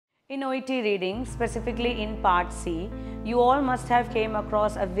In OET reading, specifically in Part C, you all must have came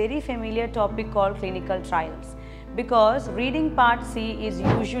across a very familiar topic called clinical trials, because reading Part C is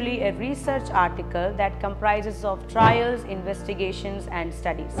usually a research article that comprises of trials, investigations and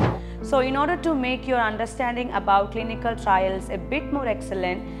studies. So in order to make your understanding about clinical trials a bit more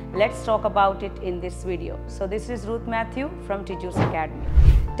excellent, let's talk about it in this video. So this is Ruth Matthew from Tiju's Academy.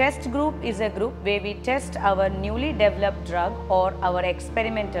 Test group is a group where we test our newly developed drug or our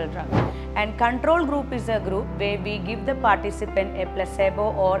experimental drug, and control group is a group where we give the participant a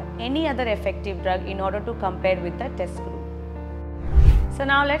placebo or any other effective drug in order to compare with the test group. So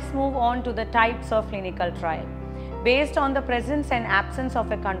now let's move on to the types of clinical trial. Based on the presence and absence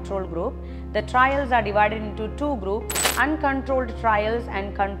of a control group, the trials are divided into two groups: uncontrolled trials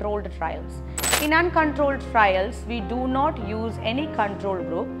and controlled trials. In uncontrolled trials, we do not use any control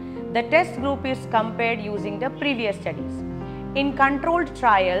group. The test group is compared using the previous studies. In controlled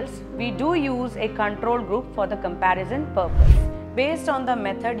trials, we do use a control group for the comparison purpose. Based on the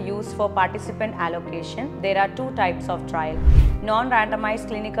method used for participant allocation, there are two types of trial: non-randomized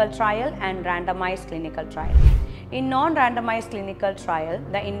clinical trial and randomized clinical trial. In non-randomized clinical trial,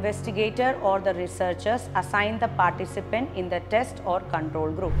 the investigator or the researchers assign the participant in the test or control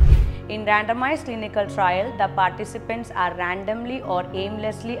group. In randomized clinical trial, the participants are randomly or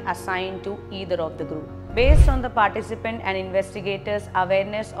aimlessly assigned to either of the group. Based on the participant and investigators'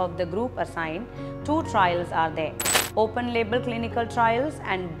 awareness of the group assigned, two trials are there: open label clinical trials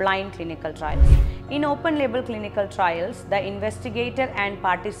and blind clinical trials. In open label clinical trials, the investigator and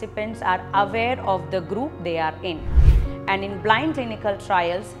participants are aware of the group they are in. And in blind clinical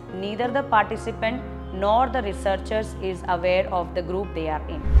trials, neither the participant nor the researchers is aware of the group they are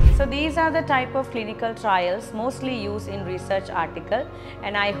in. So these are the type of clinical trials mostly used in research article,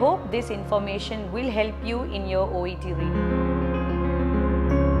 and I hope this information will help you in your OET reading.